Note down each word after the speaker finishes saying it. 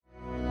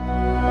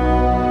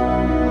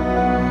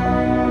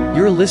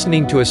You're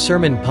listening to a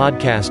sermon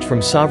podcast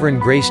from Sovereign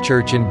Grace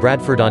Church in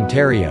Bradford,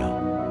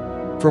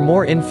 Ontario. For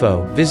more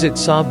info, visit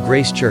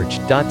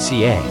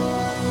sovgracechurch.ca.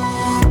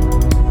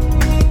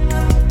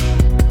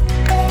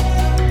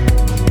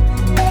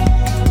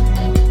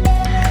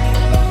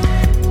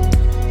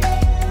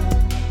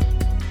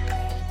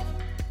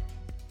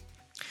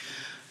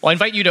 Well, I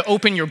invite you to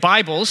open your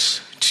Bibles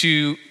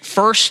to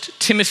 1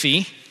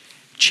 Timothy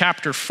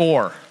chapter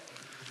 4.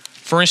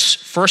 1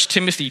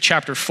 Timothy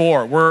chapter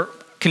 4. We're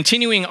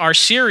continuing our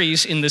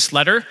series in this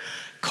letter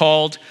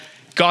called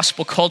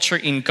Gospel Culture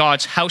in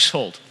God's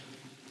Household.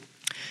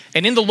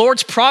 And in the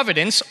Lord's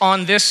providence,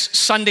 on this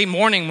Sunday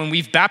morning when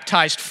we've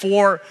baptized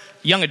 4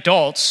 young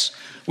adults,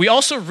 we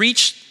also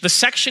reached the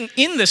section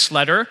in this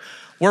letter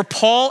where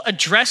Paul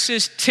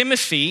addresses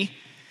Timothy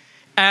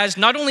as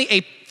not only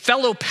a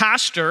fellow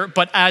pastor,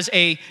 but as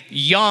a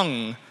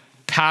young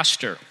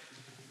pastor.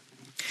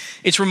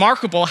 It's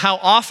remarkable how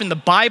often the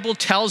Bible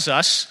tells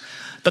us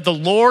that the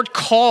Lord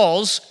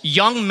calls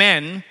young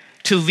men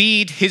to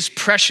lead his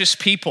precious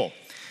people.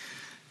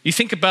 You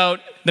think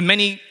about the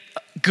many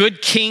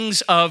good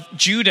kings of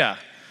Judah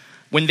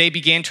when they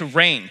began to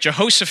reign.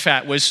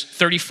 Jehoshaphat was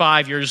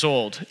 35 years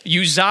old.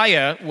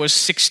 Uzziah was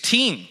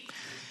 16.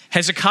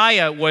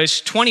 Hezekiah was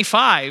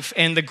 25.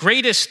 And the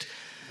greatest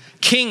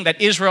king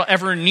that Israel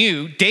ever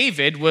knew,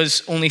 David,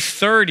 was only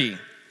 30.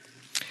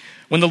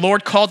 When the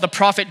Lord called the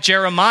prophet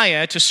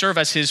Jeremiah to serve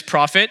as his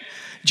prophet,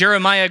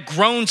 Jeremiah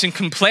groans and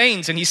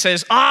complains, and he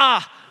says,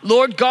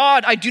 Lord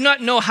God, I do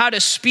not know how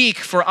to speak,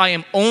 for I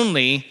am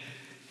only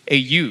a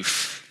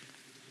youth.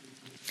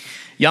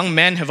 Young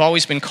men have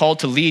always been called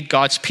to lead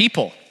God's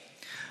people,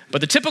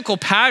 but the typical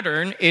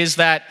pattern is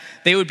that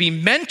they would be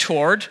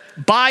mentored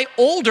by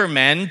older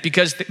men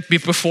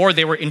before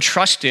they were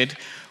entrusted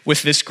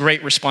with this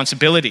great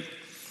responsibility.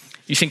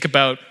 You think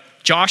about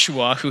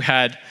Joshua, who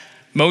had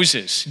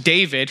Moses,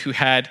 David, who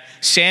had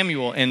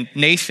Samuel and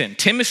Nathan,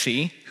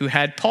 Timothy, who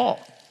had Paul.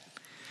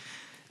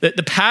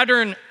 The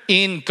pattern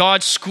in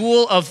God's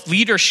school of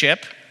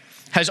leadership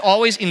has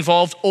always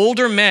involved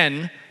older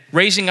men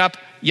raising up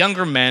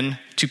younger men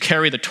to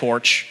carry the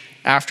torch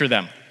after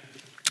them.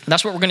 And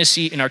that's what we're going to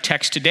see in our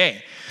text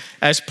today,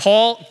 as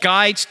Paul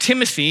guides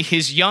Timothy,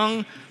 his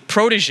young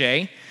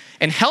protege,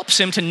 and helps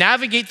him to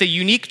navigate the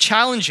unique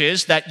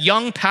challenges that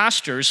young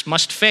pastors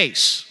must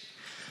face.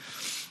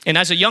 And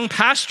as a young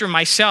pastor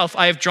myself,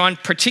 I have drawn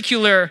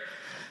particular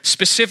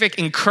specific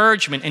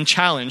encouragement and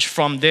challenge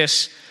from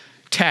this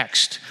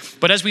text.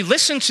 But as we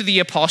listen to the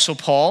Apostle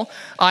Paul,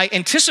 I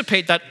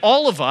anticipate that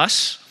all of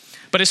us,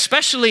 but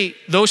especially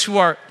those who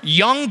are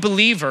young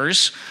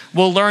believers,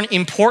 will learn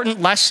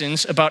important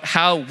lessons about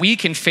how we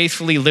can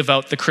faithfully live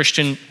out the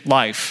Christian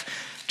life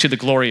to the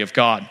glory of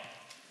God.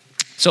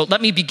 So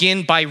let me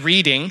begin by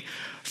reading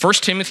 1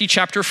 Timothy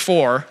chapter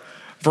 4,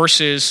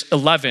 verses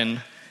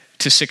 11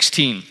 to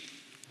 16.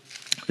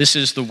 This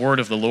is the word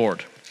of the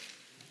Lord.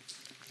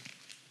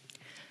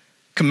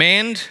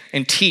 Command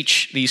and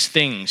teach these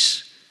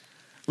things.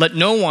 Let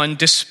no one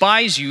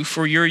despise you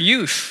for your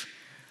youth,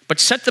 but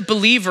set the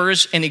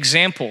believers an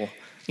example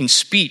in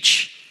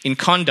speech, in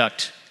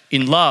conduct,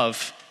 in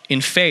love,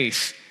 in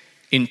faith,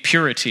 in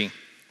purity.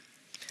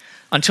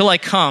 Until I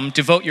come,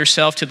 devote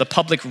yourself to the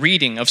public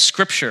reading of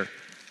Scripture,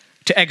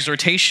 to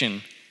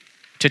exhortation,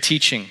 to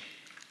teaching.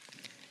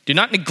 Do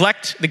not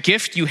neglect the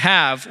gift you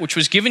have, which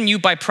was given you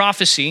by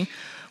prophecy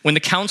when the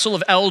council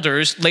of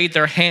elders laid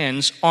their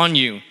hands on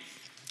you.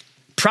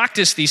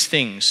 Practice these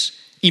things.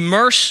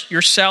 Immerse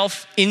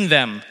yourself in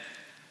them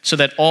so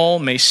that all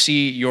may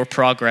see your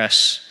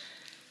progress.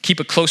 Keep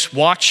a close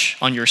watch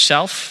on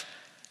yourself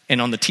and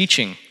on the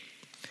teaching.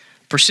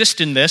 Persist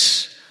in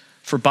this,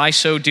 for by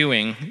so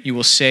doing, you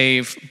will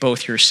save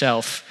both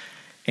yourself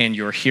and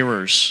your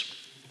hearers.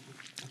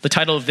 The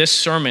title of this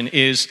sermon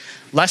is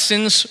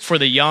Lessons for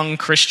the Young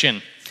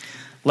Christian.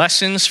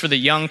 Lessons for the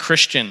Young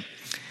Christian.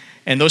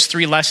 And those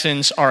 3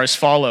 lessons are as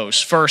follows.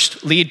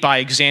 First, lead by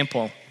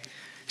example.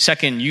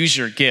 Second, use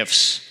your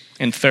gifts.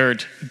 And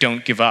third,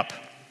 don't give up.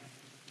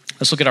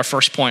 Let's look at our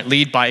first point,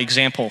 lead by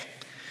example.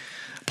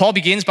 Paul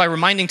begins by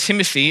reminding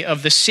Timothy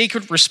of the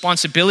sacred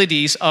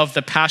responsibilities of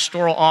the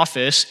pastoral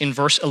office in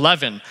verse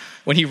 11,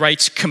 when he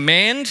writes,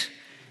 command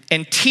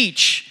and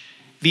teach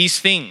these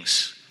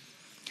things.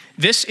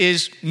 This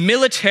is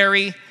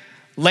military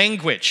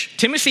language.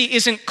 Timothy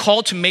isn't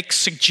called to make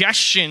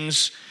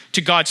suggestions to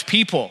God's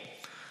people.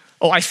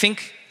 I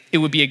think it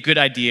would be a good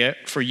idea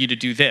for you to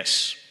do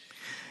this.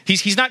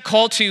 He's not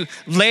called to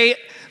lay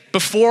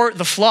before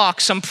the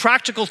flock some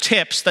practical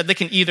tips that they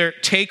can either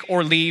take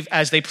or leave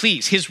as they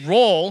please. His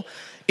role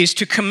is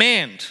to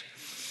command.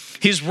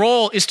 His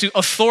role is to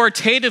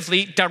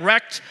authoritatively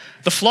direct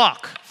the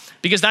flock,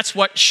 because that's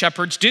what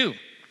shepherds do.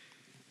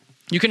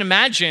 You can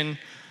imagine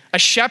a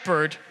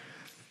shepherd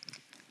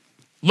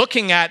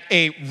looking at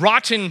a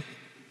rotten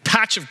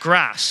patch of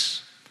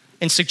grass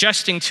and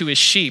suggesting to his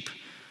sheep,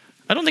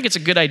 I don't think it's a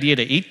good idea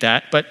to eat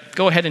that, but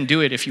go ahead and do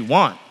it if you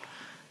want.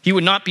 He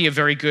would not be a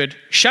very good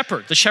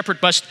shepherd. The shepherd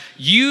must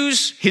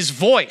use his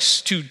voice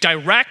to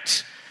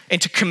direct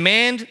and to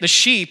command the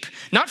sheep,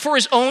 not for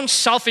his own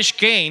selfish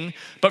gain,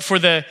 but for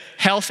the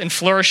health and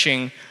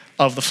flourishing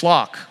of the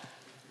flock.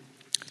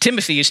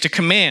 Timothy is to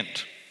command,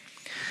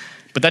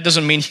 but that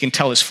doesn't mean he can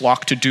tell his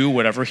flock to do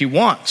whatever he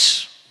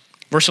wants.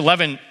 Verse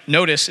 11,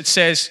 notice it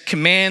says,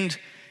 command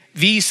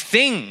these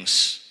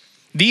things.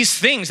 These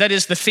things, that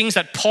is the things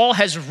that Paul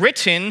has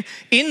written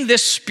in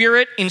this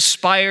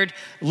Spirit-inspired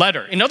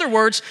letter. In other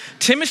words,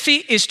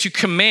 Timothy is to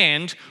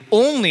command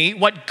only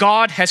what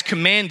God has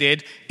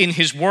commanded in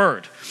his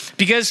word.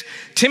 Because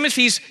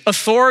Timothy's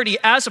authority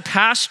as a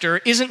pastor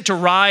isn't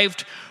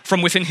derived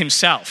from within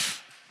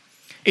himself.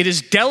 It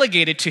is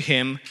delegated to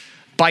him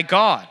by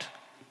God.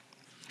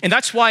 And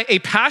that's why a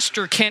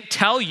pastor can't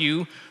tell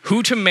you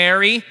who to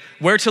marry,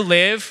 where to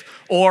live,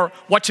 or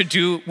what to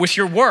do with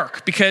your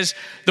work, because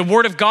the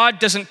Word of God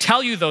doesn't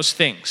tell you those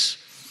things.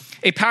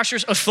 A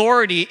pastor's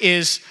authority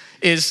is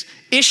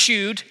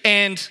issued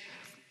and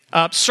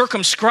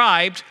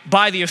circumscribed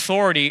by the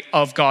authority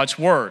of God's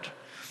Word.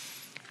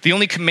 The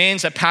only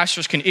commands that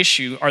pastors can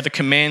issue are the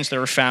commands that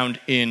are found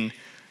in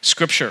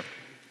Scripture.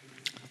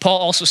 Paul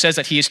also says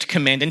that he is to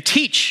command and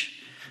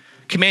teach.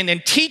 Command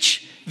and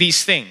teach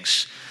these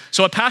things.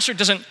 So a pastor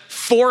doesn't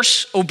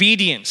force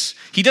obedience.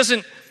 He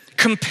doesn't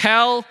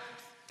compel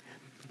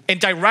and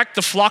direct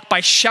the flock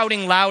by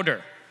shouting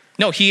louder.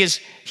 No, he is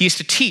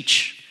to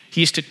teach.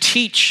 He is to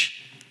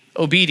teach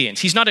obedience.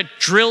 He's not a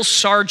drill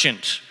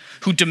sergeant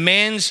who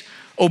demands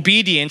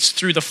obedience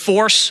through the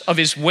force of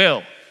his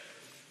will.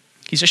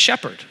 He's a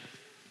shepherd.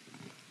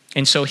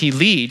 And so he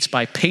leads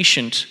by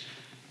patient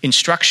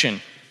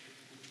instruction.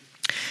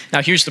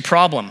 Now here's the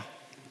problem.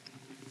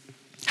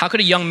 How could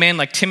a young man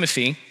like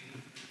Timothy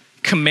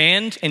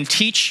command and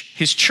teach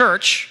his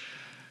church,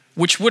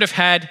 which would have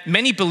had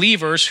many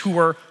believers who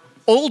were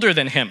older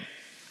than him?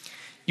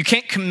 You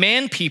can't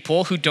command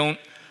people who don't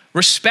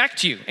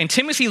respect you. And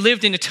Timothy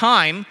lived in a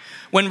time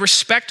when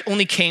respect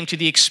only came to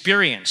the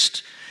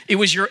experienced. It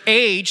was your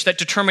age that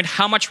determined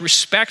how much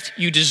respect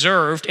you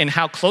deserved and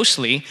how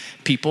closely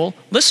people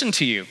listened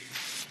to you.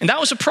 And that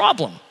was a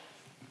problem.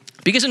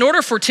 Because in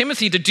order for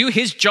Timothy to do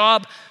his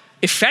job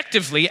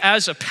effectively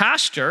as a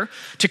pastor,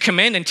 to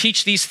command and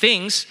teach these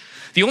things,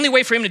 the only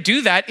way for him to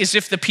do that is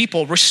if the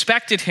people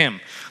respected him.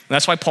 And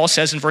that's why Paul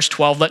says in verse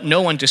 12, let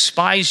no one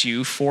despise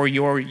you for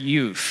your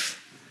youth.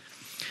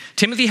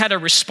 Timothy had a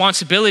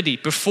responsibility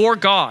before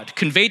God,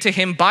 conveyed to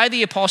him by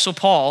the Apostle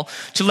Paul,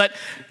 to let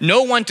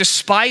no one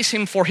despise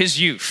him for his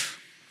youth.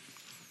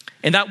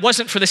 And that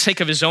wasn't for the sake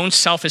of his own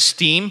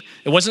self-esteem.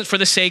 It wasn't for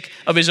the sake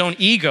of his own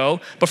ego,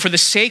 but for the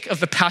sake of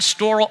the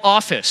pastoral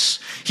office.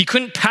 He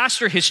couldn't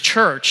pastor his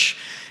church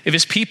if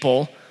his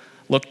people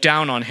looked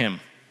down on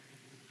him.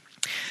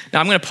 Now,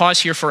 I'm going to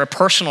pause here for a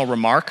personal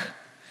remark.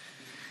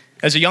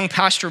 As a young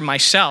pastor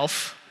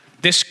myself,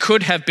 this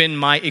could have been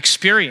my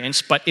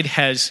experience, but it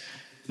has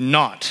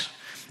not.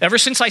 Ever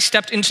since I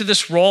stepped into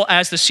this role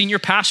as the senior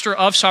pastor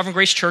of Sovereign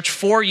Grace Church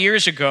 4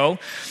 years ago,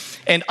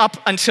 and up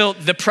until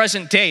the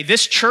present day,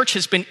 this church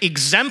has been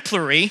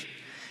exemplary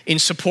in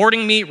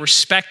supporting me,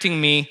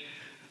 respecting me,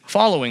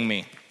 following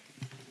me.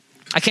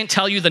 I can't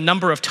tell you the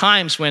number of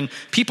times when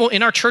people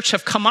in our church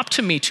have come up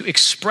to me to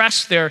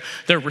express their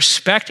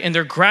respect and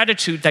their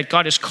gratitude that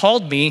God has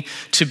called me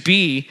to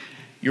be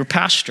your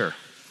pastor.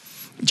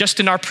 Just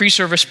in our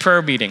pre-service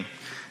prayer meeting,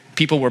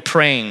 people were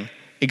praying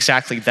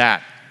exactly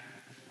that.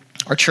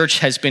 Our church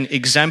has been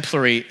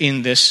exemplary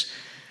in this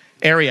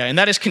area, and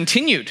that has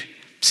continued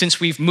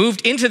since we've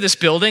moved into this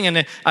building,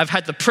 and I've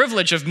had the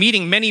privilege of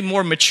meeting many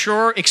more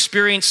mature,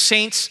 experienced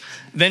saints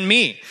than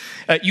me.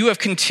 You have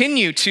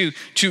continued to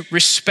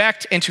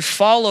respect and to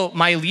follow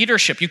my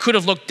leadership. You could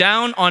have looked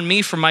down on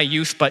me for my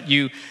youth, but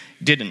you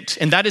didn't.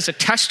 And that is a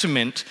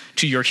testament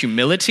to your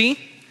humility,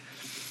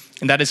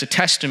 and that is a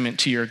testament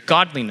to your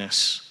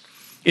godliness.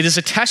 It is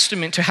a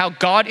testament to how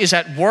God is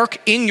at work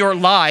in your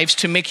lives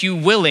to make you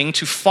willing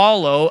to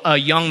follow a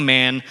young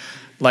man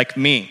like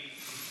me.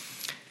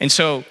 And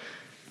so,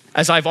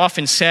 as I've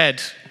often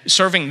said,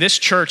 serving this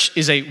church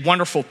is a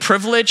wonderful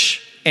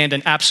privilege and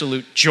an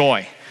absolute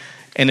joy.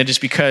 And it is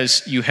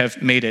because you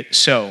have made it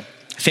so.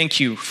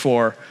 Thank you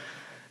for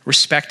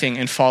respecting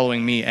and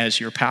following me as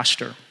your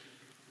pastor.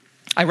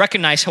 I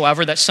recognize,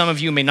 however, that some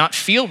of you may not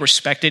feel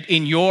respected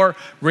in your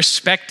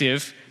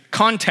respective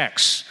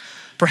contexts.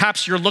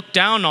 Perhaps you're looked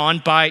down on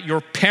by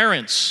your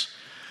parents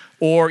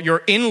or your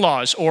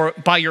in-laws or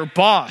by your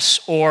boss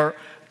or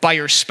by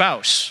your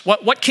spouse.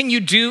 What can you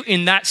do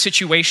in that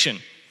situation?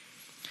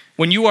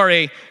 When you are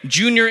a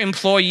junior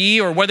employee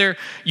or whether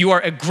you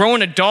are a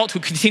grown adult who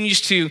continues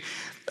to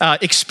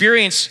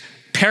experience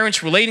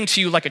parents relating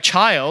to you like a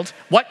child,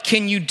 what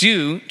can you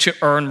do to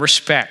earn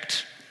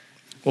respect?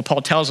 Well,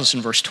 Paul tells us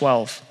in verse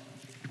 12,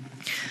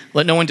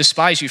 let no one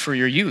despise you for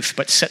your youth,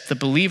 but set the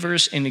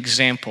believers an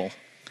example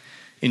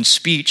in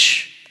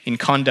speech, in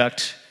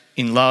conduct,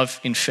 in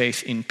love, in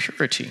faith, in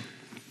purity.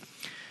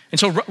 And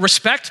so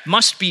respect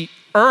must be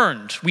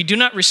earned. We do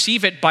not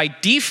receive it by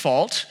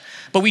default,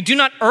 but we do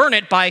not earn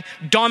it by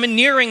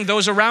domineering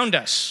those around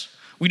us.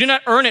 We do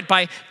not earn it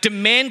by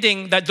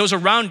demanding that those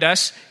around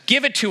us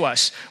give it to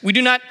us. We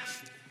do not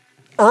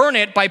earn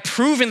it by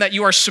proving that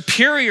you are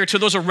superior to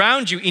those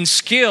around you in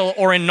skill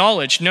or in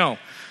knowledge. No,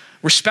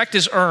 respect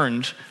is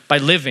earned by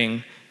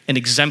living an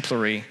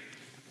exemplary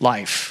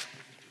life.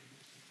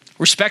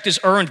 Respect is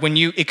earned when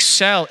you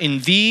excel in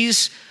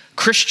these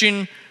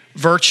Christian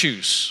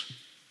virtues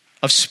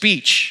of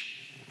speech,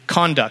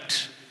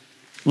 conduct,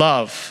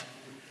 love,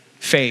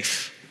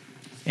 faith,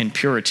 and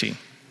purity.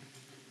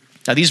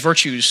 Now, these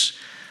virtues,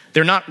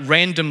 they're not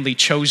randomly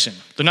chosen.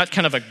 They're not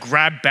kind of a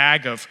grab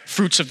bag of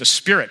fruits of the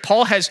Spirit.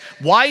 Paul has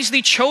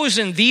wisely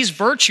chosen these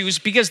virtues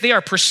because they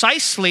are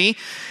precisely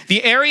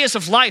the areas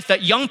of life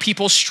that young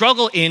people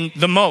struggle in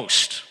the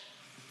most.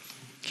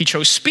 He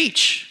chose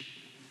speech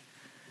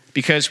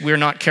because we're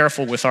not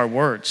careful with our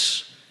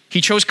words. He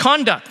chose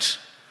conduct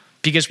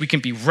because we can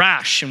be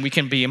rash and we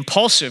can be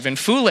impulsive and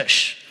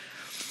foolish.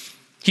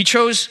 He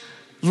chose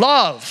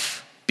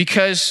love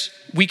because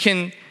we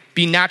can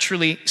be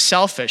naturally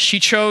selfish. He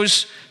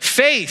chose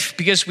faith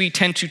because we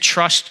tend to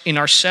trust in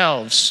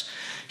ourselves.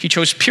 He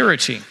chose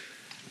purity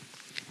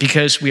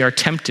because we are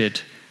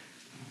tempted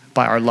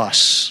by our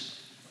lusts.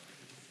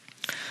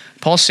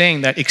 Paul's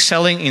saying that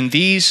excelling in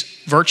these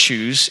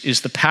virtues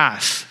is the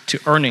path to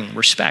earning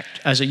respect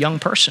as a young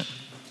person.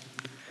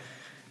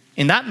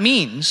 And that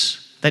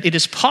means that it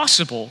is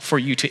possible for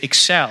you to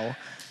excel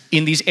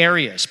in these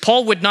areas.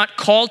 Paul would not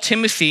call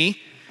Timothy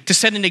to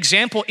set an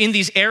example in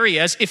these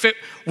areas if it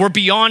were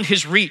beyond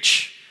his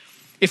reach,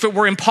 if it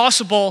were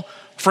impossible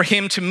for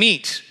him to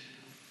meet.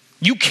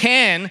 You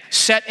can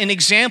set an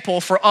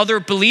example for other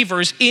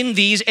believers in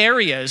these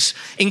areas,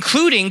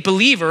 including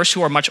believers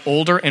who are much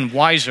older and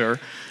wiser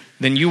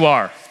than you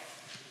are.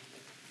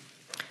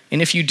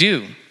 And if you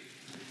do,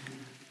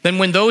 then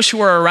when those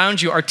who are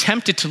around you are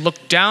tempted to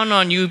look down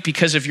on you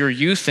because of your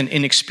youth and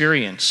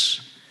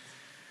inexperience,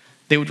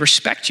 they would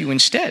respect you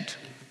instead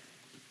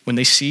when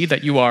they see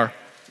that you are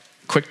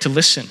quick to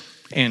listen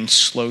and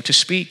slow to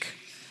speak,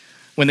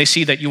 when they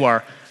see that you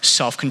are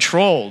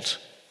self-controlled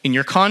in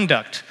your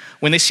conduct,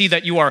 when they see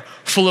that you are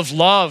full of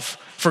love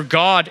for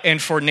God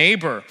and for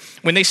neighbor,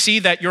 when they see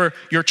that your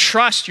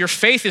trust, your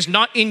faith is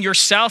not in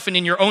yourself and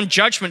in your own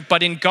judgment,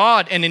 but in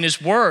God and in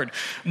His Word,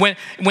 when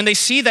they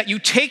see that you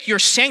take your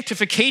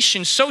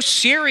sanctification so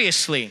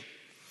seriously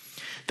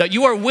that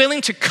you are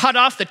willing to cut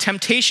off the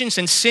temptations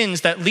and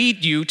sins that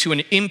lead you to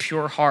an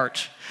impure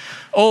heart.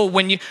 Oh,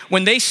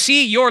 when they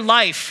see your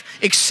life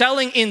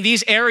excelling in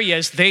these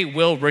areas, they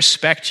will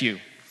respect you.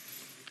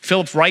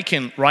 Philip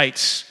Ryken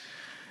writes,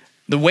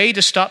 "The way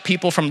to stop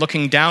people from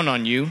looking down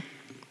on you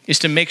is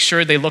to make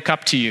sure they look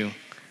up to you.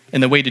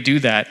 And the way to do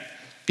that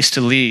is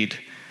to lead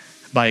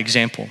by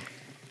example."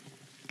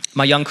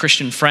 My young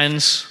Christian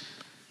friends,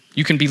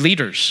 you can be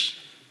leaders.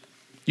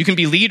 You can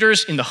be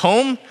leaders in the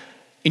home,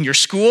 in your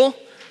school,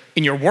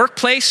 in your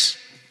workplace,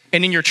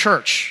 and in your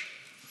church.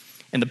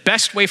 And the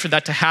best way for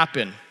that to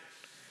happen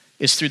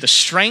is through the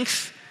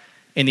strength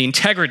and the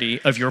integrity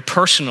of your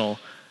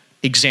personal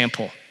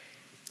example.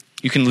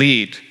 You can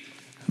lead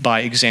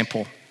by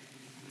example.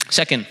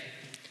 Second,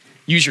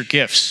 use your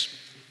gifts.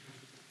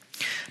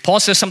 Paul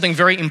says something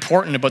very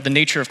important about the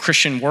nature of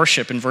Christian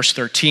worship in verse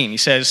 13. He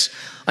says,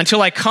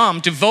 "Until I come,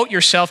 devote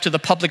yourself to the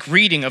public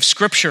reading of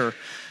Scripture,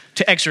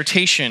 to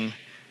exhortation,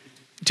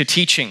 to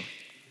teaching."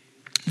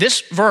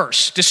 This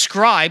verse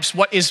describes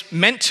what is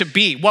meant to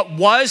be, what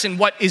was and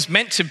what is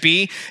meant to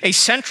be a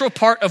central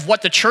part of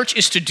what the church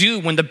is to do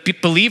when the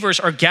believers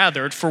are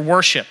gathered for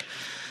worship.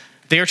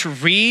 They are to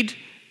read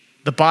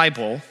the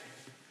Bible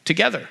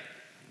together.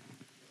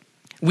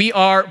 We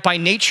are by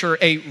nature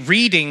a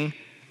reading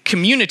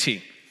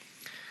community.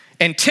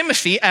 And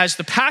Timothy, as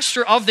the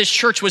pastor of this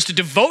church, was to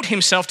devote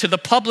himself to the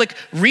public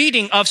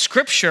reading of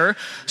Scripture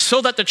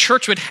so that the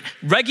church would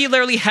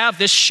regularly have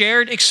this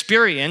shared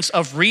experience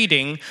of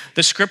reading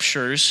the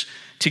Scriptures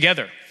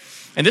together.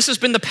 And this has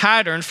been the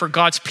pattern for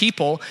God's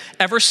people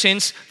ever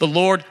since the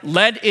Lord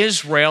led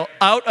Israel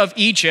out of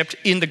Egypt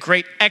in the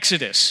great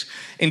Exodus.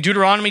 In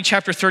Deuteronomy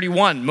chapter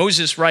 31,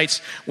 Moses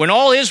writes, "When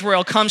all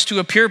Israel comes to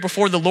appear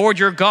before the Lord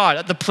your God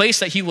at the place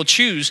that He will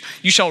choose,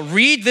 you shall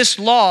read this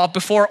law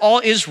before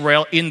all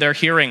Israel in their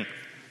hearing.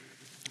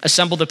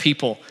 Assemble the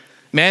people,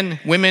 men,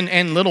 women,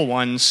 and little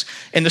ones,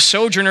 and the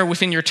sojourner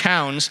within your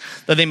towns,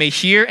 that they may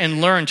hear and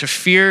learn to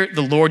fear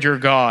the Lord your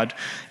God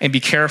and be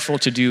careful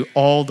to do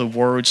all the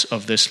words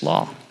of this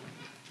law."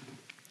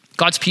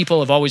 God's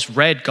people have always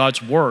read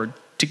God's word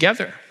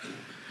together.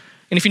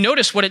 And if you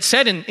notice what it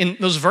said in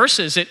those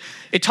verses,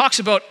 it talks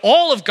about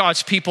all of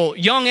God's people,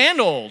 young and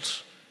old,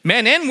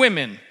 men and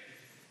women.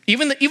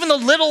 Even the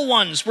little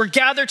ones were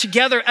gathered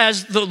together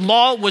as the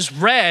law was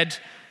read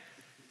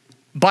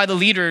by the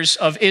leaders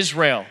of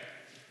Israel.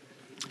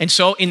 And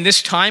so in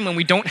this time when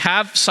we don't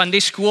have Sunday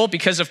school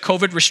because of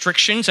COVID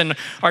restrictions and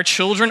our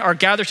children are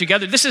gathered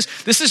together, this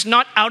is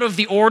not out of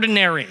the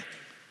ordinary.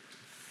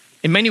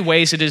 In many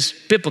ways, it is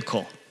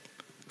biblical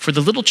for the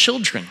little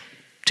children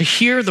to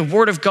hear the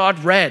word of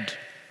God read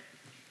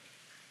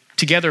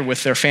together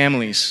with their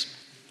families.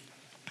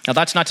 Now,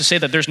 that's not to say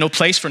that there's no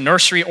place for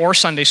nursery or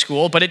Sunday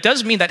school, but it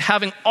does mean that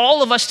having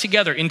all of us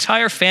together,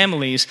 entire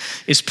families,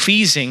 is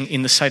pleasing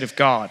in the sight of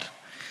God.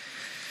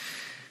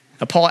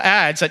 Now, Paul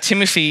adds that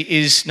Timothy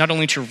is not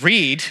only to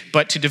read,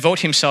 but to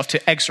devote himself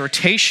to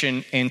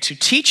exhortation and to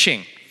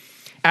teaching.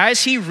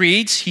 As he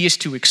reads, he is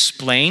to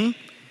explain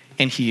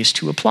and he is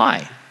to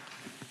apply.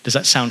 Does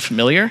that sound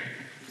familiar?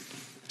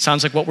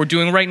 Sounds like what we're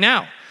doing right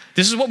now.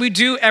 This is what we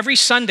do every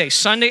Sunday,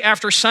 Sunday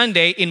after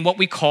Sunday, in what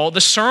we call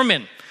the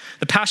sermon.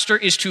 The pastor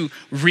is to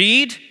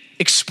read,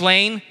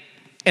 explain,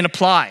 and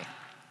apply.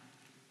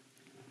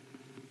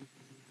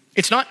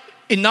 It's not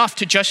enough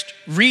to just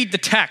read the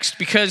text,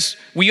 because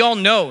we all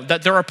know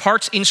that there are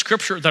parts in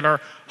Scripture that are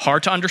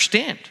hard to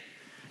understand.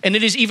 And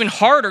it is even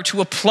harder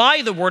to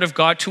apply the Word of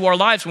God to our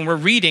lives when we're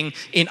reading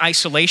in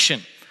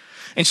isolation.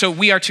 And so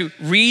we are to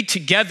read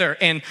together,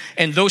 and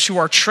those who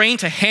are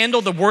trained to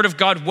handle the Word of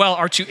God well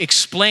are to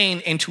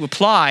explain and to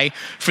apply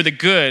for the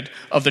good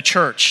of the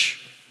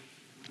church.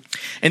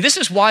 And this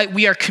is why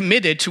we are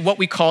committed to what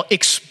we call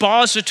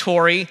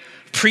expository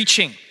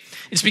preaching.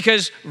 It's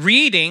because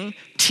reading,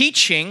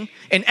 teaching,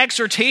 and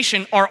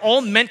exhortation are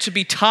all meant to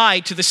be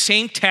tied to the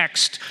same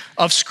text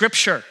of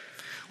Scripture.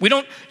 We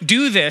don't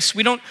do this,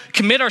 we don't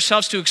commit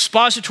ourselves to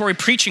expository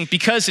preaching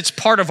because it's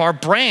part of our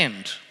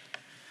brand.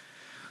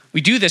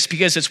 We do this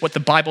because it's what the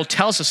Bible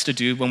tells us to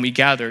do when we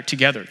gather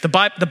together.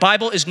 The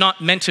Bible is not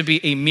meant to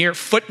be a mere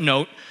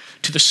footnote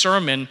to the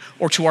sermon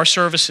or to our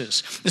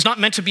services. It's not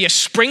meant to be a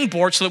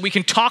springboard so that we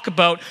can talk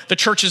about the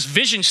church's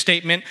vision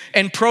statement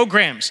and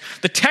programs.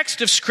 The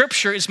text of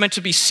Scripture is meant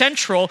to be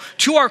central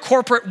to our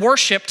corporate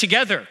worship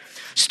together.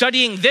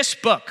 Studying this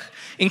book,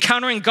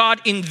 encountering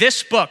God in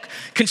this book,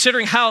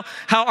 considering how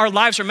our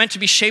lives are meant to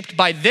be shaped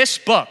by this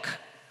book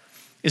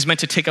is meant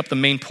to take up the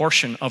main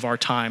portion of our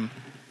time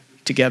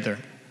together.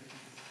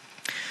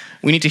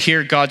 We need to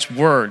hear God's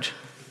word,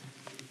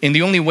 and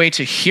the only way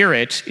to hear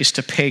it is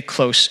to pay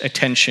close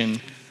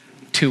attention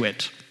to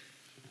it.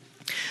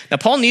 Now,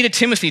 Paul needed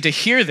Timothy to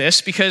hear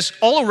this because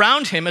all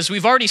around him, as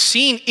we've already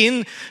seen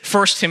in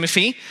 1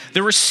 Timothy,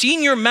 there were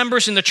senior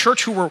members in the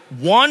church who were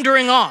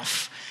wandering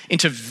off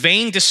into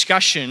vain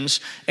discussions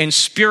and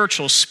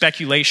spiritual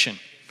speculation.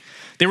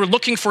 They were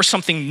looking for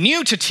something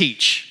new to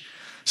teach,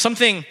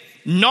 something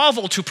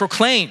novel to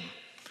proclaim,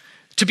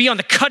 to be on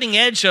the cutting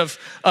edge of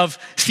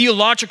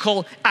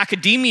theological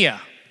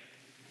academia.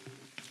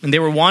 And they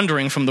were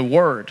wandering from the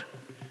word.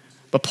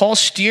 But Paul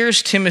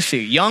steers Timothy,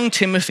 young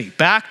Timothy,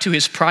 back to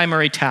his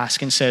primary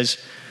task and says,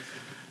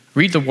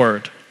 read the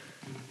word,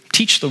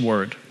 teach the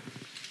word,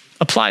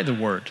 apply the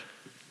word,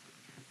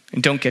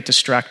 and don't get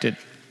distracted.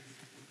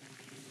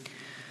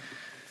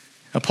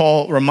 Now,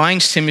 Paul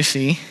reminds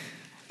Timothy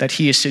that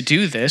he is to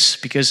do this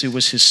because it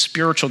was his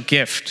spiritual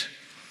gift.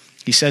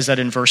 He says that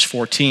in verse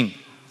 14.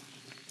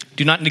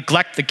 Do not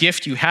neglect the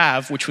gift you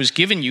have, which was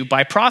given you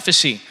by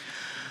prophecy,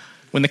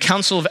 when the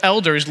council of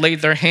elders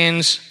laid their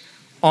hands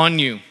on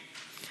you.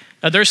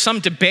 Now, there's some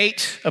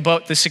debate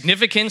about the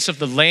significance of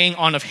the laying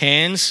on of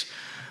hands.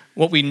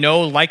 What we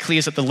know likely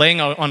is that the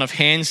laying on of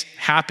hands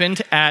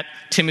happened at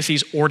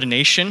Timothy's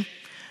ordination,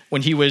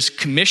 when he was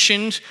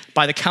commissioned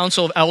by the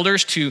council of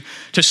elders to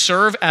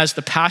serve as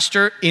the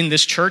pastor in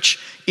this church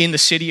in the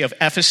city of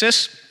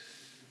Ephesus.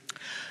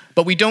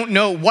 But we don't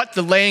know what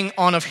the laying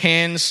on of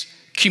hands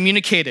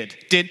communicated.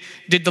 Did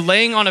the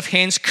laying on of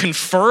hands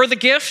confer the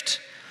gift,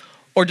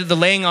 or did the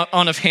laying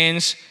on of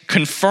hands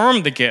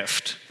confirm the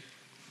gift?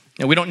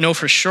 Now, we don't know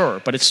for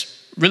sure, but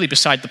it's really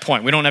beside the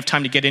point. We don't have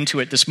time to get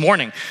into it this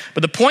morning.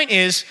 But the point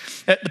is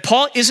that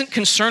Paul isn't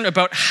concerned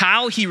about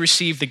how he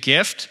received the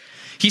gift.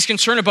 He's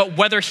concerned about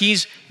whether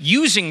he's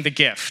using the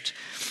gift.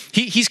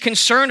 He's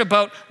concerned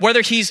about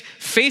whether he's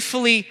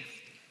faithfully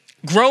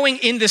growing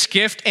in this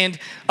gift and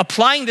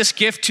applying this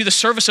gift to the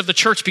service of the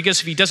church,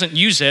 because if he doesn't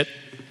use it,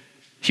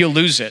 he'll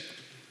lose it.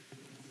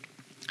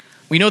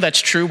 We know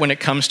that's true when it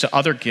comes to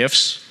other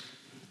gifts.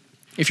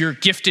 If you're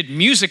gifted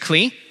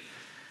musically,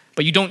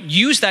 but you don't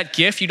use that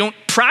gift, you don't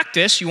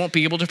practice, you won't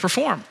be able to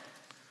perform.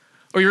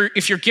 Or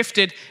if you're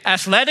gifted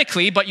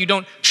athletically, but you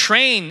don't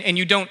train and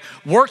you don't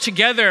work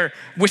together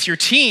with your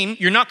team,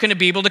 you're not going to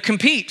be able to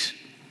compete.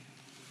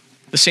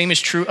 The same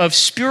is true of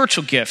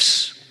spiritual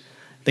gifts.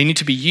 They need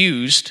to be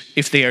used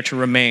if they are to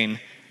remain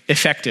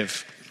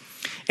effective.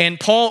 And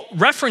Paul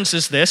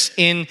references this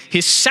in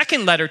his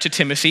second letter to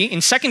Timothy, in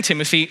 2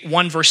 Timothy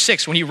 1 verse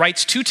 6, when he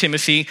writes to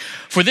Timothy,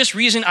 "For this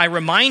reason I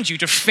remind you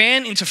to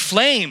fan into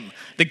flame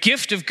the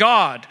gift of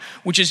God,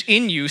 which is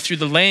in you through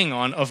the laying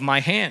on of my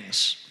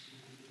hands."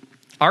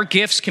 Our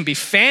gifts can be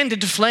fanned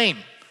into flame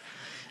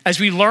as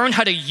we learn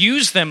how to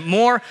use them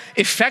more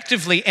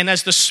effectively and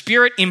as the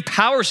Spirit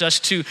empowers us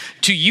to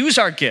use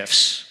our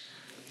gifts.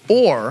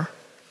 Or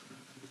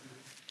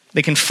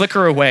they can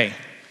flicker away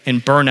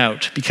and burn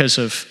out because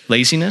of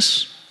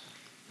laziness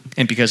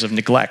and because of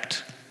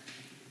neglect.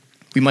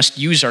 We must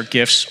use our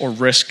gifts or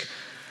risk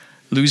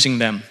losing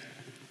them.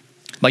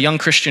 My young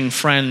Christian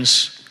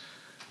friends,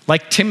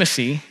 like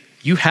Timothy,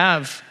 you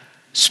have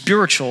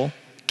spiritual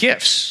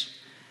gifts.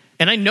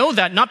 And I know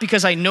that not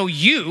because I know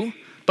you,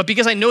 but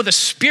because I know the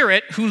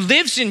Spirit who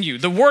lives in you.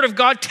 The Word of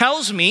God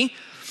tells me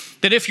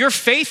that if your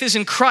faith is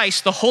in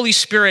Christ, the Holy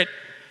Spirit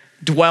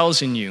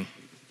dwells in you.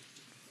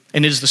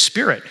 And it is the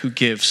Spirit who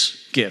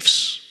gives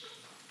gifts.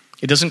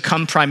 It doesn't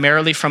come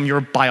primarily from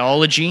your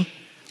biology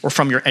or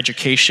from your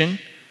education,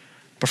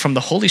 but from the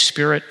Holy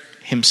Spirit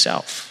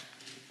himself.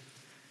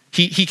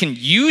 He can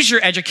use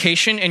your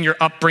education and your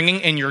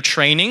upbringing and your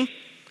training,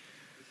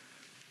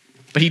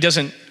 but he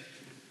doesn't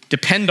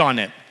depend on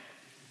it.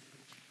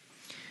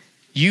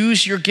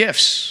 Use your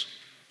gifts.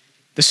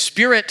 The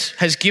Spirit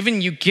has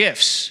given you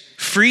gifts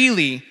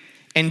freely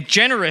and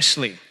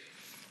generously.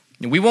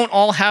 We won't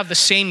all have the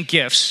same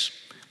gifts.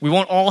 We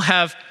won't all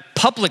have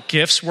public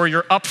gifts where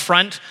you're up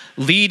front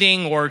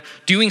leading or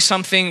doing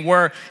something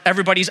where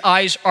everybody's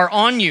eyes are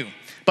on you.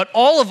 But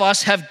all of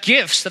us have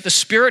gifts that the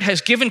Spirit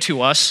has given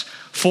to us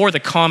for the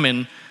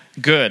common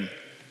good.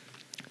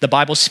 The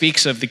Bible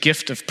speaks of the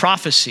gift of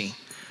prophecy,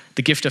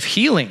 the gift of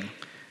healing,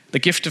 the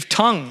gift of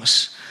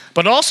tongues,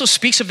 but it also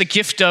speaks of the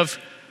gift of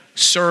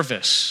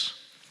service,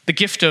 the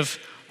gift of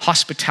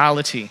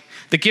hospitality,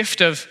 the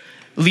gift of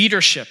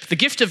leadership, the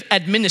gift of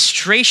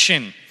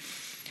administration,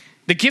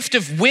 the gift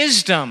of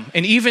wisdom,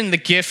 and even the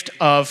gift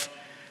of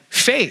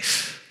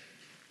faith.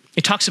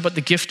 It talks about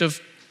the gift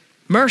of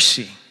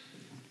mercy.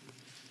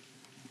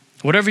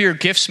 Whatever your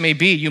gifts may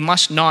be, you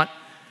must not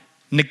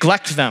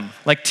neglect them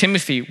like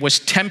Timothy was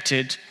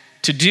tempted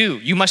to do.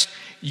 You must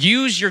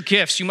use your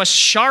gifts. You must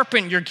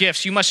sharpen your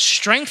gifts. You must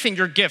strengthen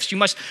your gifts. You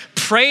must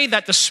pray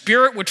that the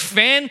Spirit would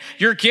fan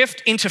your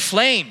gift into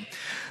flame,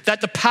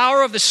 that the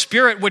power of the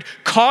Spirit would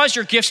cause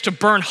your gifts to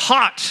burn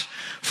hot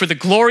for the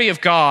glory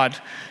of God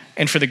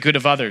and for the good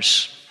of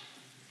others.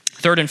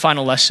 Third and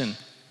final lesson,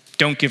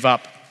 don't give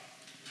up.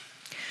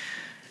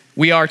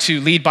 We are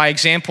to lead by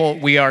example,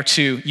 we are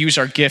to use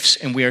our gifts,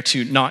 and we are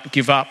to not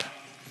give up.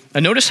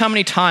 Now notice how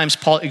many times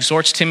Paul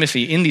exhorts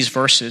Timothy in these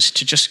verses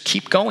to just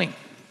keep going,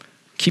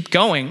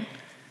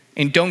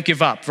 and don't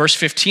give up. Verse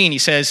 15, he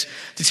says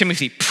to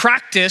Timothy,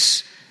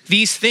 practice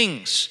these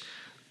things.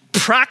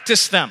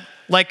 Practice them.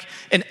 Like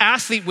an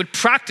athlete would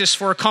practice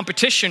for a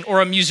competition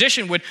or a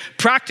musician would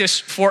practice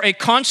for a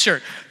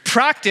concert.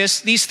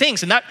 Practice these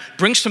things. And that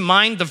brings to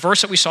mind the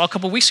verse that we saw a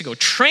couple weeks ago.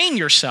 Train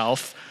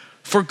yourself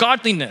for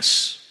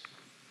godliness.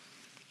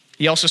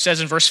 He also says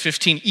in verse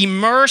 15,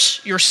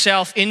 immerse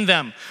yourself in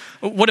them.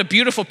 What a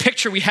beautiful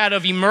picture we had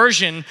of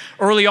immersion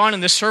early on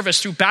in this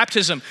service through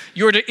baptism.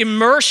 You're to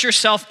immerse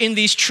yourself in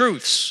these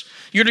truths.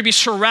 You're to be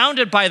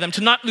surrounded by them,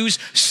 to not lose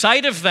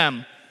sight of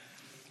them,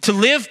 to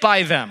live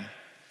by them.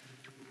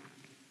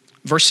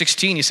 Verse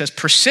 16, he says,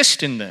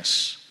 persist in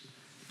this.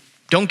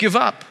 Don't give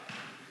up.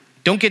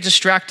 Don't get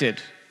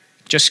distracted.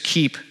 Just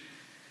keep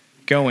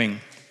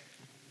going.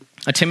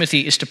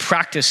 Timothy is to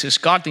practice his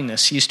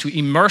godliness. He is to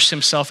immerse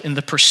himself in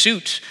the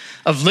pursuit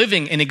of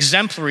living an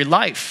exemplary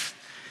life.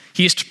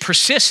 He is to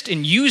persist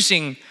in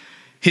using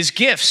his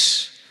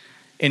gifts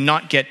and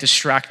not get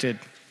distracted.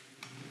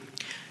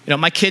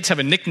 My kids have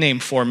a nickname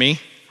for me.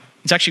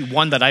 It's actually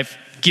one that I've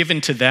given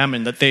to them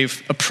and that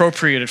they've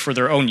appropriated for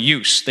their own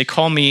use. They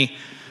call me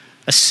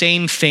a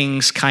same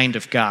things kind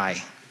of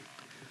guy.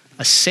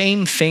 A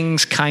same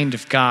things kind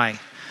of guy.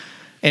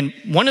 And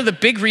one of the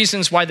big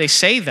reasons why they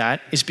say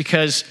that is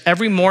because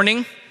every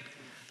morning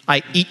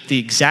I eat the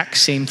exact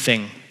same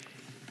thing.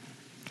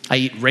 I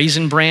eat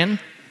Raisin Bran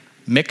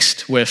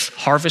mixed with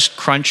Harvest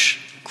Crunch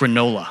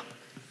granola.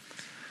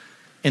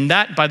 And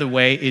that, by the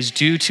way, is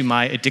due to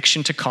my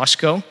addiction to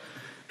Costco.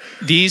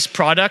 These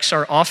products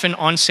are often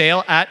on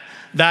sale at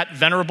that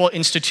venerable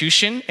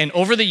institution. And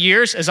over the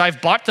years, as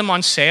I've bought them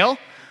on sale,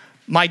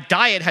 my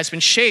diet has been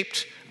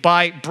shaped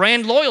by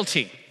brand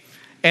loyalty.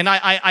 And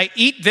I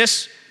eat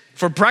this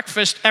for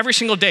breakfast every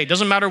single day.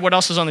 Doesn't matter what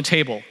else is on the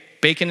table.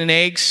 Bacon and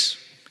eggs,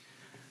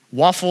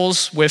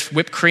 waffles with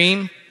whipped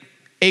cream,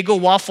 Eggo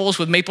waffles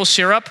with maple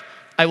syrup.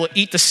 I will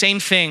eat the same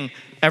thing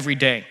every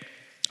day.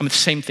 I'm the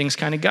same things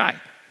kind of guy.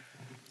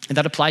 And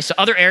that applies to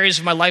other areas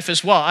of my life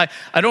as well.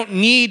 I don't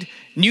need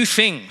new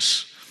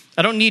things.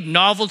 I don't need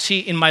novelty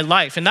in my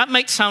life. And that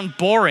might sound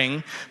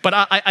boring, but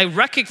I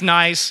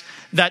recognize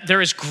that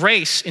there is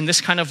grace in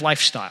this kind of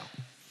lifestyle.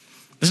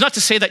 It's not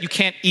to say that you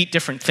can't eat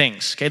different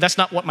things, okay? That's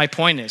not what my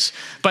point is.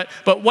 But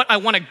what I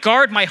want to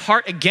guard my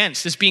heart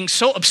against is being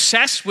so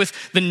obsessed with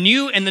the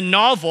new and the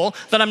novel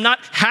that I'm not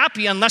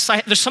happy unless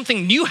there's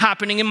something new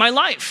happening in my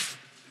life.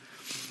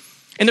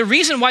 And the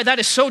reason why that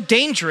is so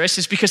dangerous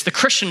is because the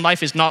Christian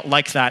life is not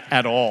like that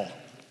at all.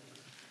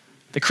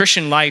 The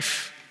Christian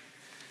life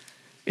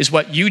is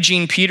what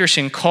Eugene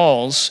Peterson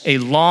calls a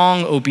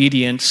long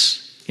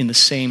obedience in the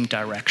same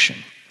direction.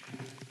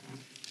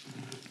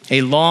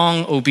 A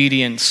long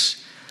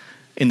obedience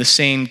in the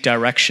same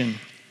direction.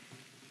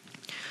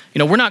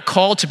 We're not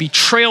called to be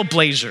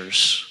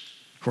trailblazers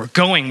who are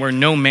going where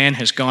no man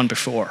has gone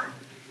before.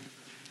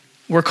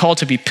 We're called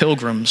to be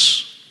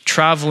pilgrims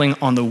traveling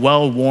on the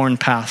well-worn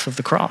path of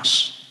the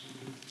cross.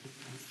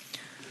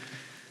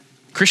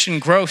 Christian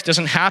growth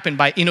doesn't happen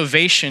by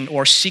innovation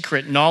or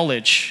secret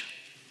knowledge.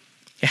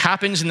 It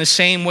happens in the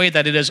same way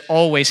that it has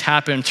always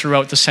happened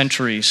throughout the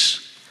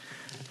centuries,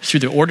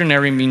 through the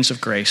ordinary means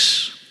of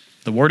grace,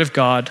 the Word of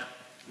God,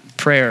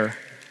 prayer,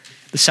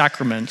 the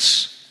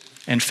sacraments,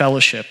 and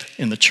fellowship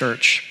in the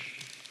church.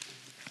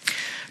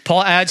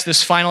 Paul adds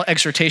this final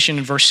exhortation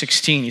in verse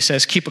 16. He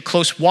says, keep a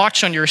close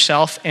watch on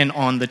yourself and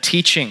on the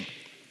teaching.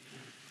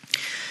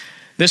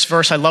 This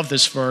verse, I love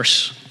this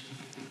verse,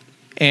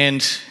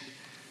 and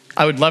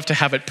I would love to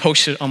have it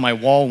posted on my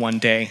wall one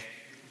day.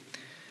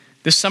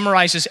 This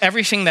summarizes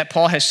everything that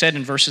Paul has said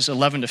in verses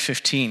 11 to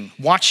 15.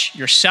 Watch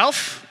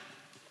yourself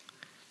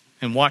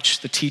and watch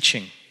the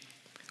teaching.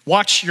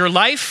 Watch your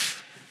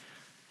life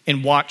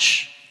and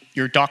watch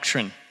your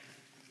doctrine.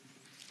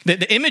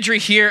 The imagery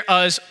here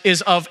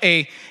is of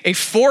a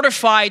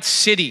fortified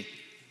city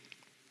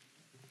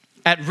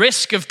at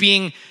risk of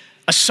being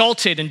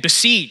assaulted and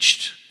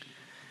besieged.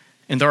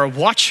 And there are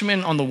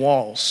watchmen on the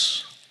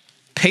walls,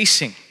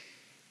 pacing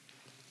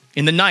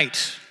in the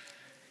night,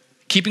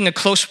 keeping a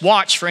close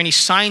watch for any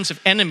signs of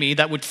enemy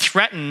that would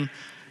threaten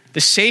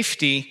the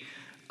safety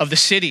of the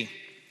city.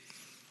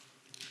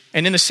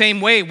 And in the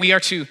same way, we are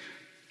to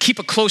keep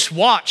a close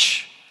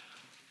watch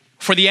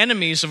for the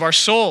enemies of our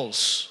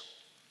souls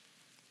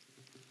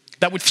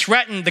that would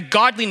threaten the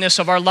godliness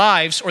of our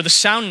lives or the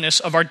soundness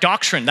of our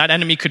doctrine. That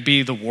enemy could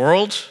be the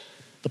world,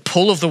 the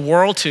pull of the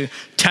world to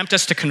tempt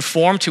us to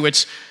conform to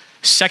its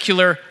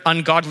secular,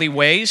 ungodly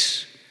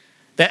ways.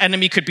 That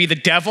enemy could be the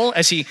devil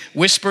as he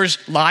whispers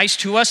lies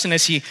to us and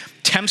as he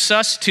tempts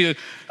us to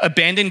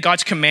abandon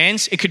God's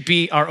commands. It could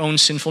be our own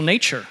sinful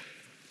nature.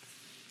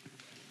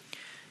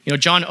 You know,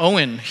 John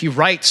Owen, he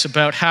writes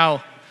about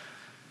how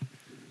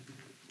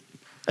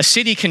a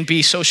city can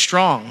be so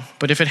strong,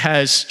 but if it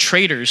has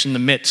traitors in the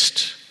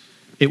midst,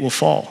 it will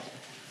fall.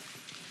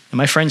 And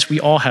my friends, we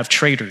all have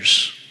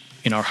traitors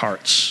in our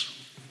hearts.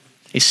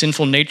 A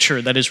sinful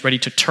nature that is ready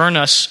to turn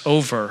us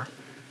over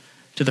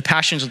to the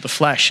passions of the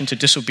flesh and to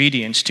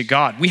disobedience to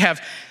God. We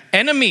have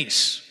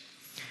enemies,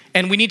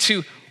 and we need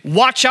to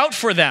watch out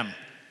for them,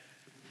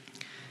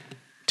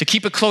 to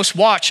keep a close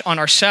watch on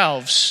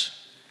ourselves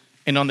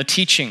and on the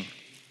teaching.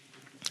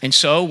 And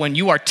so when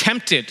you are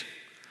tempted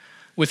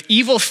with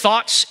evil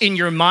thoughts in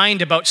your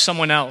mind about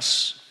someone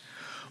else,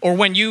 or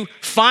when you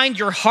find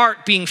your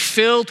heart being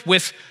filled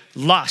with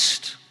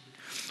lust,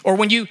 or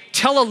when you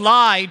tell a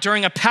lie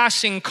during a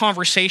passing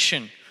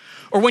conversation,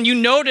 or when you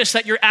notice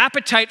that your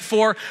appetite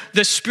for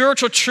the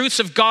spiritual truths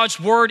of God's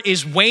word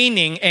is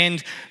waning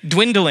and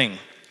dwindling,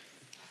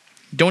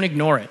 don't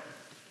ignore it.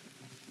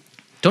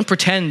 Don't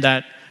pretend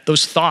that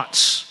those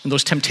thoughts and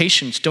those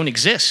temptations don't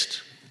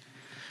exist.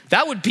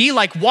 That would be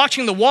like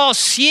watching the wall,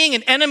 seeing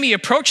an enemy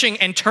approaching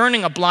and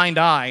turning a blind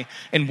eye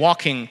and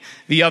walking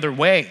the other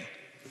way.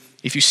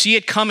 If you see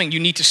it coming, you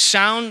need to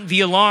sound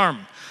the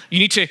alarm. You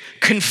need to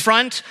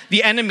confront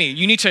the enemy.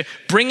 You need to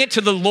bring it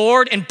to the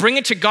Lord and bring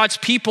it to God's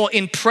people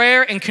in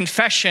prayer and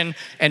confession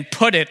and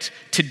put it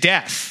to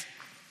death.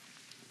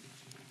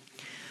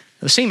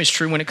 The same is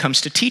true when it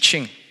comes to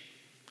teaching.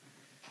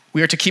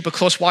 We are to keep a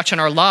close watch on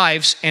our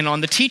lives and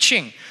on the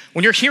teaching.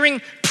 When you're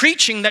hearing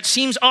preaching that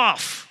seems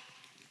off,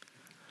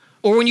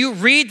 or when you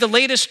read the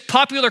latest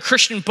popular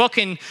Christian book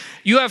and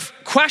you have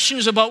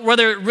questions about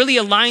whether it really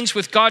aligns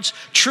with God's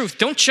truth,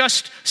 don't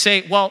just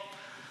say, well,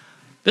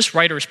 this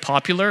writer is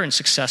popular and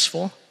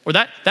successful, or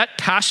that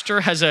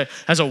pastor has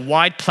a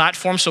wide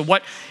platform, so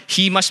what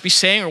he must be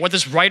saying or what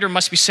this writer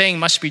must be saying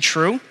must be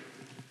true.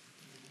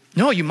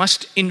 No, you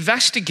must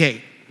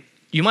investigate.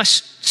 You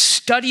must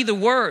study the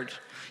word.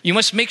 You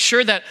must make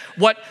sure that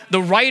what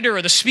the writer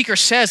or the speaker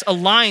says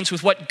aligns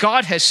with what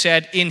God has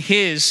said in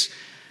his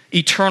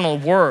eternal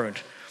word.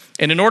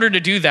 And in order to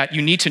do that,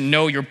 you need to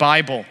know your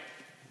Bible.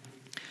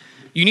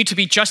 You need to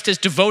be just as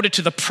devoted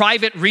to the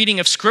private reading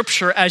of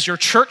Scripture as your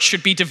church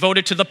should be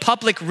devoted to the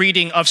public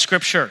reading of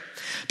Scripture.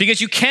 Because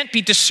you can't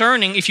be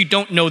discerning if you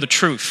don't know the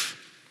truth.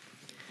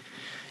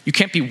 You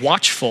can't be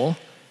watchful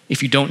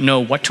if you don't know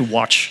what to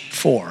watch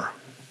for.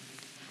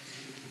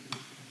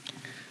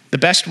 The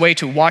best way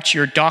to watch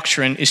your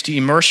doctrine is to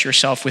immerse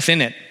yourself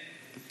within it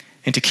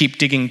and to keep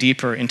digging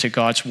deeper into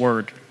God's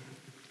word.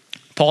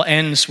 Paul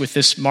ends with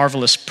this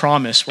marvelous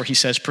promise where he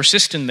says,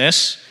 persist in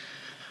this,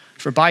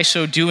 for by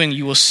so doing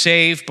you will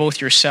save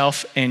both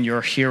yourself and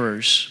your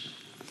hearers.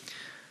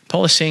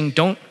 Paul is saying,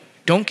 don't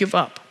give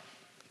up.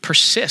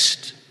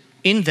 Persist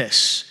in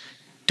this.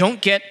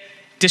 Don't get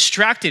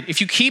distracted.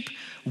 If you keep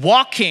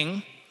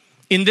walking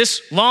in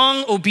this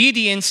long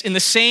obedience in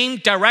the same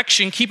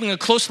direction, keeping a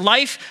close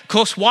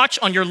watch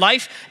on your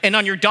life and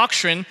on your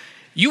doctrine,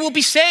 you will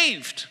be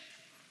saved.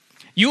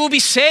 You will be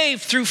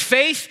saved through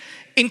faith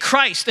in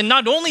Christ. And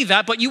not only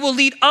that, but you will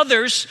lead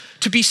others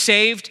to be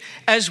saved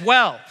as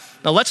well.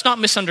 Now, let's not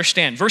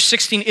misunderstand. Verse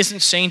 16 isn't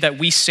saying that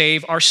we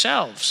save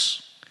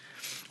ourselves.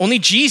 Only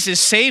Jesus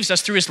saves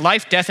us through his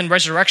life, death, and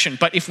resurrection.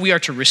 But if we are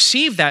to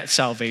receive that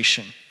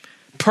salvation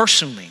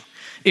personally,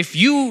 if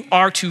you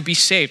are to be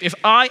saved, if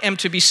I am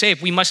to be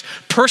saved, we must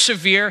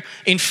persevere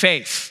in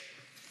faith.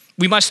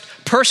 We must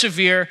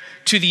persevere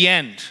to the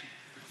end.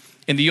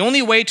 And the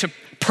only way to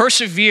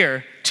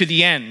persevere to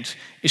the end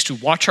is to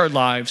watch our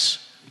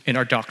lives and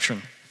our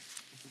doctrine.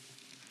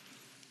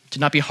 To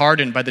not be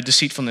hardened by the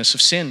deceitfulness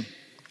of sin.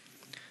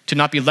 To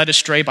not be led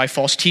astray by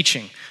false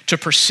teaching. To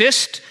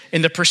persist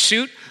in the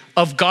pursuit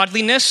of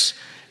godliness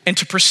and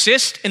to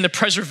persist in the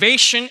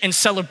preservation and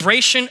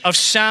celebration of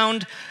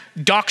sound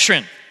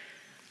doctrine.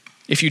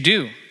 If you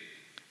do,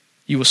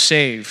 you will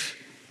save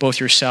both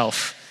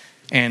yourself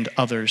and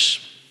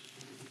others.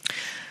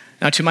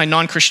 Now, to my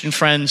non-Christian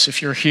friends,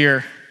 if you're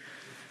here,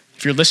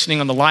 if you're listening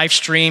on the live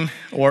stream,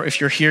 or if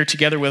you're here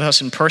together with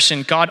us in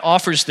person, God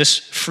offers this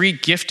free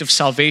gift of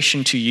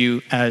salvation to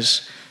you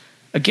as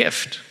a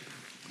gift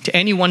to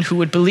anyone who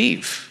would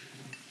believe.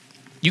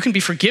 You can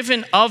be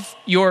forgiven of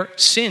your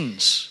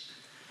sins.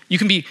 You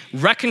can be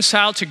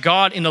reconciled to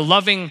God in a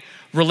loving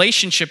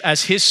relationship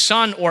as his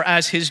son or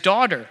as his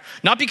daughter.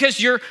 Not because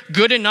you're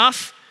good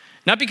enough,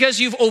 not because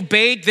you've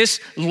obeyed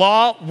this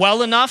law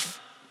well enough,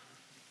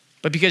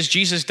 but because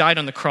Jesus died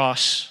on the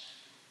cross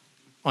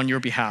on your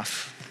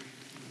behalf.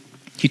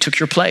 He took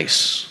your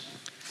place.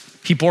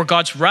 He bore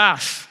God's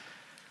wrath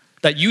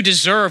that you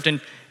deserved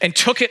and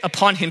took it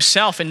upon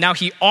himself. And now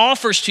he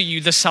offers to you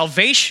the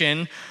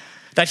salvation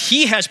that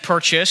he has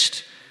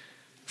purchased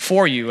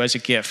for you as a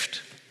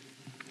gift.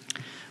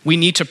 We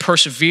need to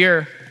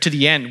persevere to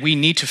the end. We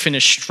need to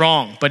finish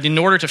strong. But in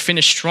order to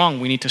finish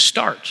strong, we need to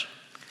start.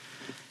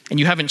 And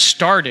you haven't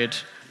started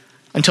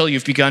until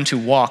you've begun to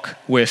walk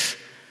with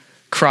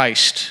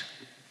Christ.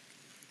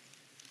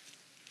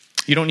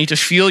 You don't need to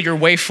feel your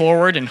way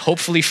forward and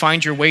hopefully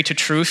find your way to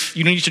truth.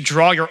 You don't need to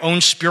draw your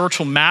own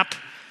spiritual map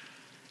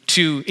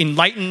to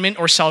enlightenment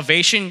or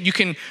salvation. You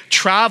can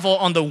travel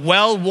on the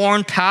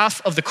well-worn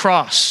path of the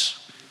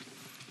cross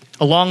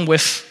along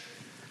with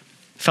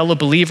fellow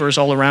believers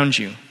all around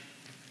you.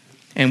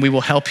 And we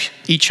will help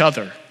each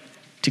other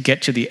to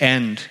get to the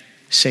end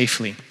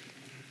safely.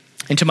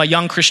 And to my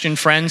young Christian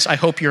friends, I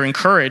hope you're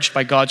encouraged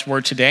by God's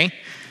word today.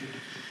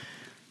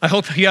 I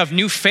hope you have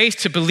new faith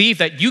to believe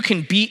that you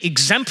can be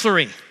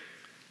exemplary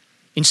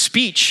in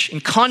speech,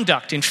 in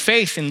conduct, in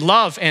faith, in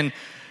love, and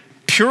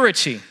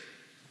purity.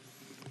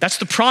 That's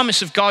the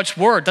promise of God's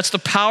word. That's the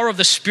power of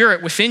the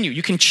Spirit within you.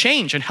 You can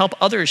change and help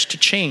others to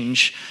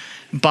change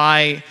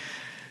by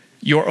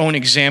your own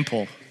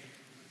example.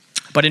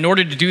 But in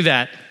order to do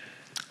that,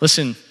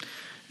 listen,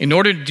 in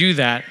order to do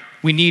that,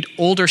 we need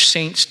older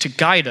saints to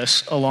guide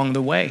us along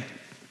the way.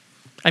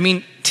 I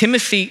mean,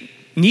 Timothy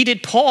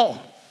needed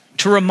Paul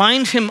to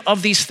remind him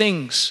of these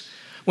things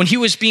when he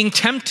was being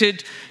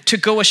tempted to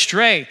go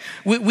astray.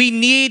 We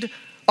need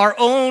our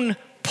own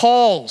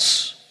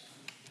Pauls.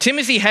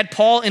 Timothy had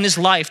Paul in his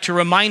life to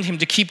remind him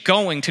to keep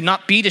going, to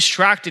not be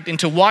distracted, and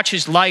to watch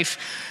his life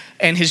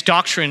and his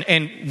doctrine,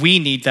 and we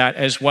need that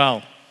as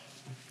well.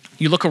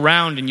 You look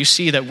around and you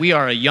see that we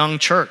are a young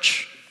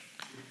church.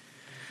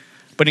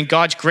 But in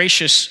God's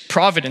gracious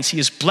providence, he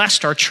has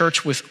blessed our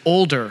church with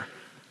older,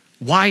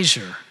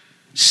 wiser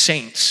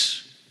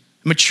saints,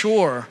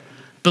 mature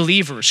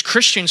believers,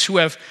 Christians who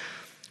have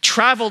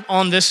traveled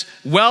on this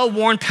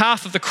well-worn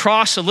path of the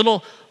cross a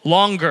little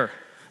longer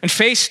and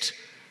faced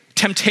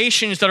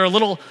temptations that are a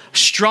little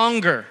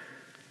stronger,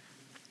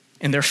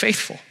 and they're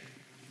faithful.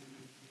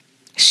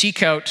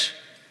 Seek out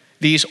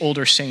these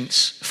older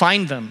saints,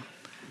 find them,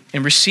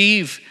 and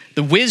receive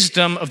the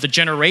wisdom of the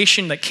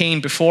generation that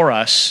came before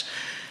us,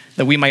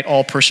 that we might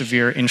all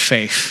persevere in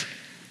faith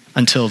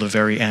until the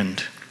very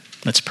end.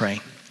 Let's pray.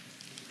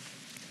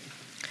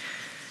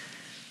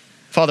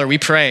 Father, we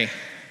pray,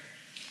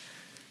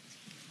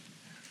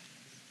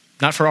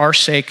 not for our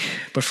sake,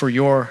 but for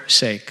your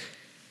sake,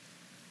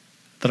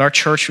 that our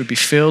church would be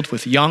filled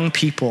with young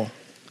people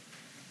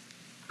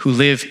who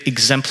live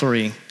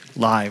exemplary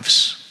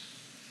lives.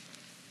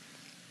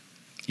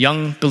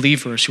 Young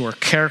believers who are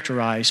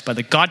characterized by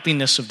the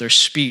godliness of their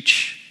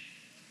speech,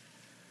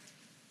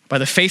 by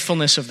the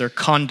faithfulness of their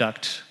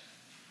conduct,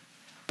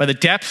 by the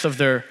depth of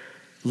their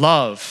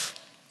love,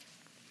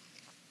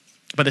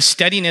 by the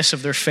steadiness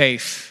of their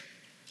faith,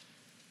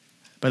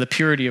 by the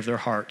purity of their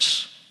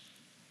hearts.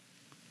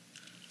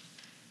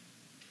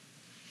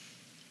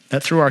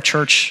 That through our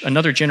church,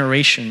 another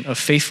generation of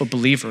faithful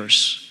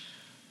believers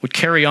would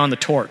carry on the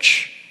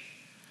torch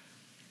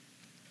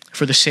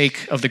for the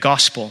sake of the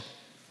gospel.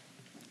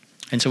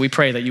 And so we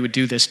pray that you would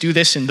do this. Do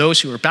this in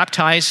those who are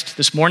baptized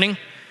this morning.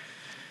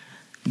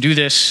 Do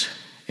this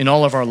in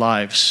all of our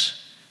lives,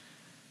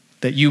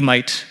 that you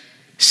might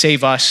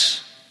save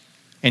us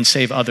and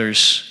save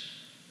others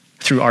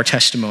through our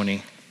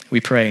testimony.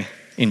 We pray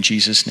in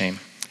Jesus' name.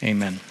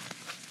 Amen.